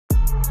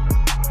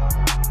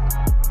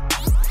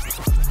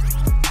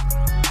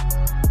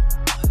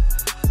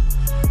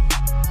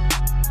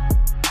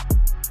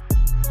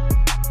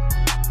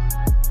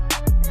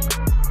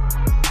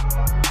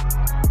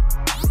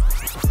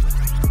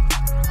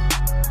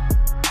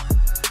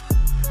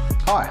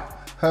Hi,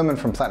 Herman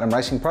from Platinum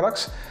Racing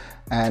Products,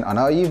 and I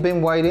know you've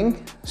been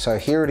waiting, so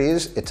here it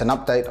is. It's an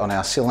update on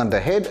our cylinder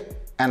head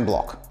and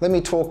block. Let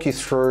me talk you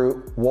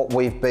through what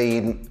we've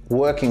been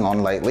working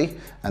on lately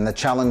and the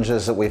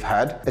challenges that we've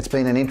had. It's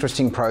been an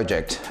interesting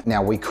project.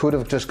 Now, we could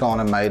have just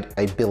gone and made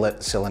a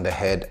billet cylinder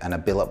head and a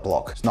billet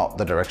block. It's not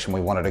the direction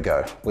we wanted to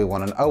go. We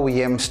want an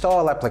OEM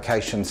style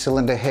application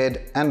cylinder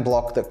head and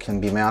block that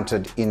can be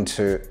mounted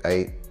into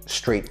a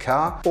street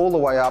car all the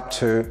way up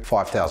to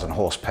 5,000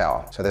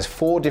 horsepower. So there's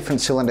 4 different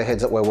cylinder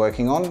heads that we're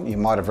working on. You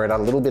might have read a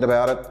little bit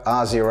about it.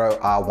 R0,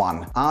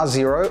 R1.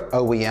 R0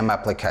 OEM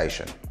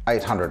application,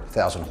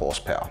 800,000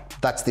 horsepower.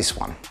 That's this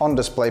one. On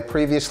display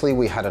previously,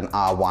 we had an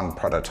R1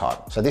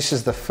 prototype. So this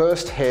is the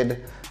first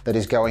head that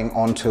is going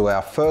onto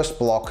our first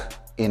block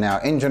in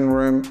our engine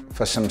room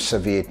for some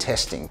severe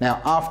testing.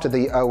 Now, after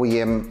the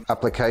OEM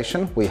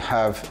application, we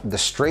have the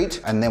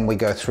street, and then we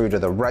go through to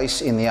the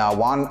race in the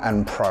R1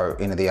 and pro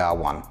into the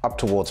R1, up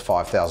towards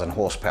 5,000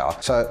 horsepower.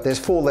 So there's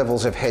 4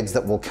 levels of heads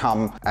that will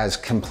come as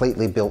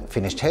completely built,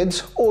 finished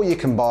heads, or you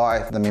can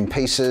buy them in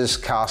pieces,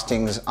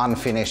 castings,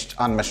 unfinished,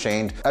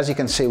 unmachined. As you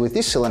can see with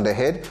this cylinder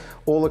head,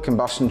 all the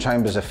combustion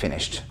chambers are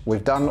finished.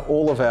 We've done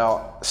all of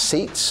our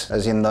seats,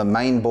 as in the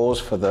main bores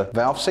for the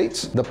valve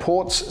seats. The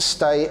ports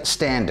stay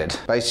standard.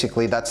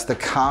 Basically, that's the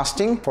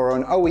casting. For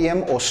an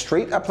OEM or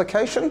street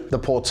application, the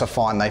ports are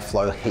fine, they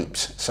flow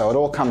heaps. So it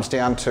all comes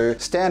down to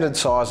standard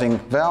sizing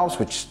valves,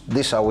 which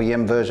this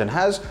OEM version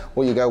has,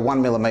 or you go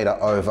 1 millimeter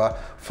over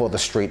for the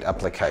street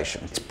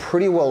application. It's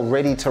pretty well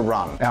ready to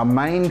run. Our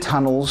main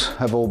tunnels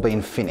have all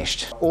been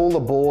finished. All the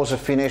bores are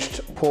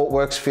finished, port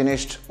work's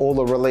finished, all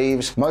the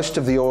relieves, most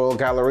of the oil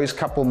galleries,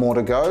 couple more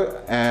to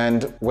go,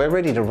 and we're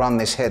ready to run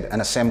this head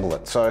and assemble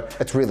it. So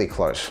it's really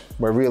close.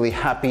 We're really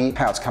happy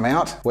how it's come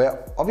out. We're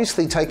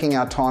obviously taking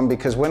our time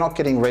because we're not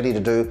getting ready to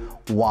do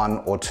 1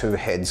 or 2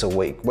 heads a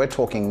week. We're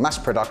talking mass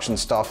production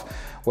stuff.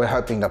 We're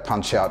hoping to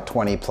punch out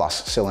 20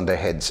 plus cylinder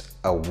heads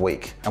a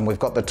week. And we've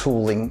got the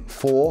tooling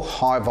for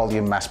high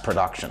volume mass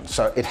production.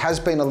 So it has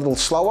been a little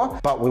slower,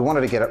 but we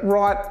wanted to get it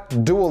right,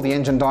 do all the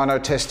engine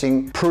dyno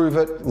testing, prove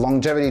it,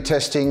 longevity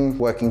testing,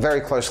 working very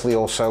closely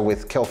also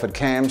with Kelford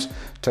cams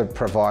to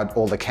provide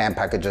all the cam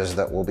packages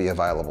that will be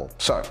available.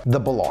 So the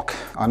block,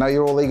 I know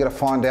you're all eager to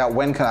find out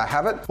when can I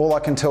have it. All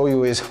I can tell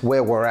you is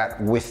where we're at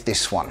with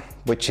this one,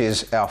 which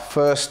is our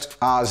first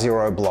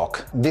R0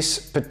 block. This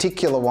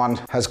particular one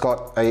has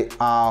got a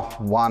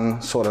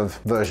R1 sort of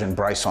version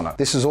brace on it.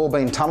 This has all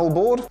been tunnel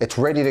bored. It's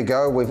ready to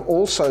go. We've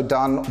also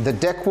done the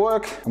deck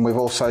work, and we've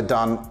also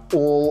done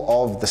all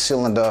of the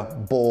cylinder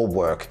bore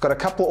work. Got a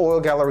couple of oil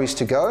galleries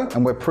to go,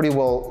 and we're pretty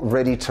well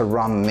ready to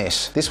run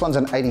this. This one's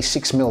an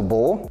 86 mil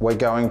bore. We're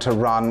going to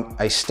run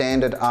a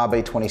standard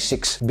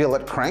RB26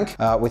 billet crank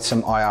with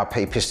some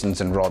IRP pistons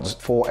and rods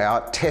for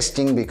our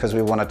testing, because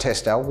we want to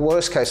test our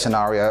worst case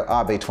scenario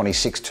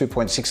RB26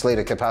 2.6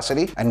 litre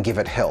capacity and give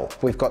it hell.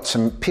 We've got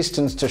some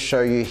pistons to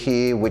show you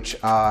here, which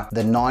are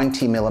the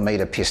 90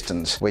 millimeter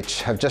pistons,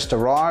 which have just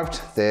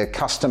arrived. They're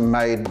custom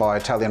made by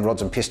Italian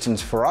Rods and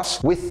Pistons for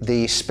us with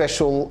the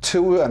special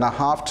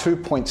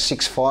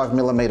 2.65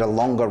 millimeter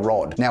longer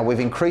rod. Now,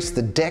 we've increased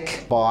the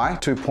deck by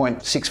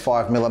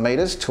 2.65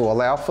 millimeters to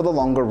allow for the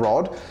longer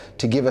rod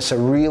to give us a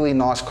really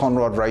nice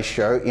conrod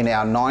ratio in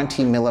our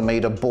 90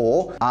 millimeter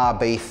bore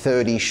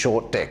RB30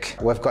 short deck.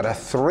 We've got a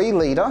 3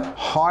 litre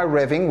high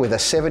revving with a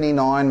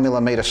 79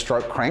 millimeter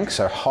stroke crank.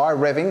 So high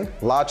revving,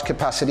 large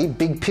capacity,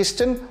 big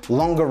piston,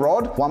 longer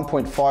rod,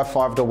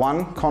 1.55 to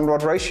 1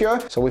 conrod ratio.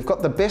 So we've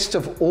got the best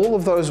of all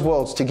of those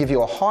worlds to give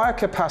you a higher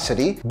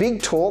capacity,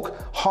 big torque,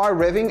 high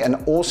revving,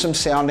 and awesome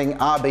sounding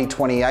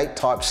RB28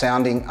 type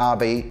sounding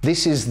RB.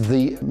 This is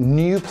the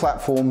new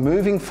platform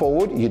moving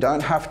forward. You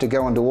don't have to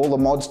go and do all the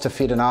mods to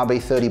fit an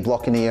RB30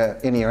 block in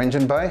your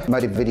engine bay.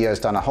 Motive Video's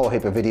done a whole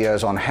heap of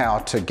videos on how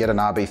to get an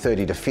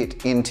RB30 to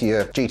fit into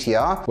your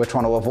GTR. We're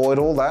trying to avoid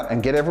all that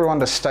and get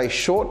everyone to stay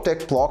short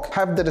deck block,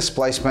 have the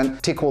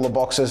displacement, tick all the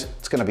boxes.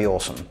 It's going to be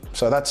awesome.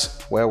 So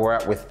that's where we're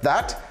at with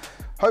that.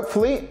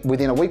 Hopefully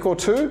within a week or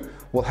 2,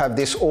 we'll have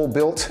this all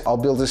built. I'll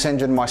build this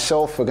engine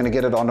myself. We're going to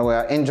get it onto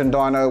our engine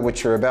dyno,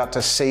 which you're about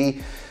to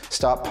see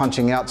start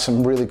punching out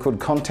some really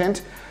good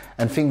content,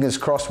 and fingers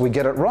crossed we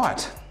get it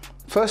right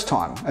first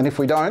time. And if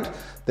we don't,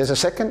 there's a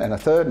second and a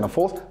third and a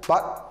fourth,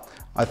 but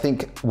I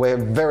think we're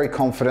very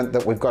confident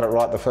that we've got it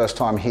right the first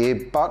time here,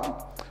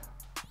 but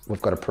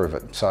we've got to prove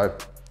it. So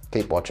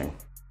keep watching.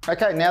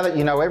 Okay, now that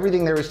you know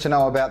everything there is to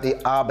know about the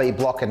RB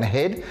block and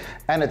head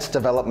and its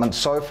development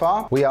so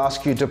far, we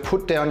ask you to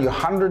put down your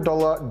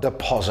 $100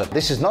 deposit.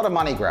 This is not a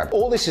money grab.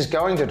 All this is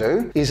going to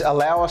do is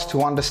allow us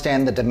to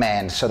understand the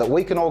demand so that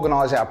we can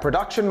organize our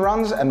production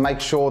runs and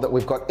make sure that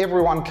we've got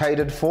everyone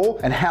catered for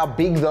and how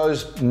big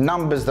those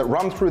numbers that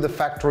run through the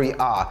factory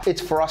are. It's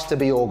for us to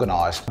be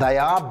organized. They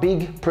are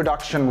big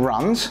production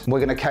runs. We're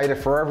going to cater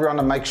for everyone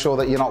to make sure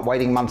that you're not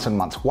waiting months and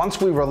months.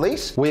 Once we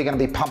release, we're going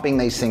to be pumping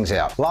these things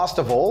out. Last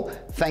of all,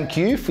 thank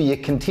you for your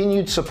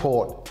continued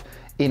support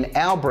in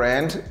our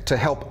brand to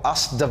help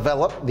us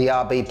develop the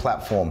RB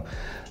platform.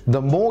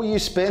 The more you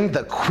spend,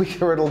 the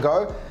quicker it'll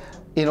go.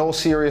 In all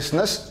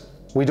seriousness,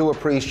 We do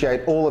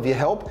appreciate all of your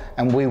help,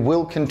 and we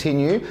will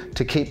continue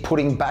to keep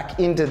putting back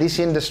into this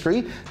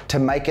industry to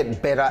make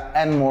it better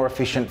and more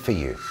efficient for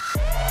you.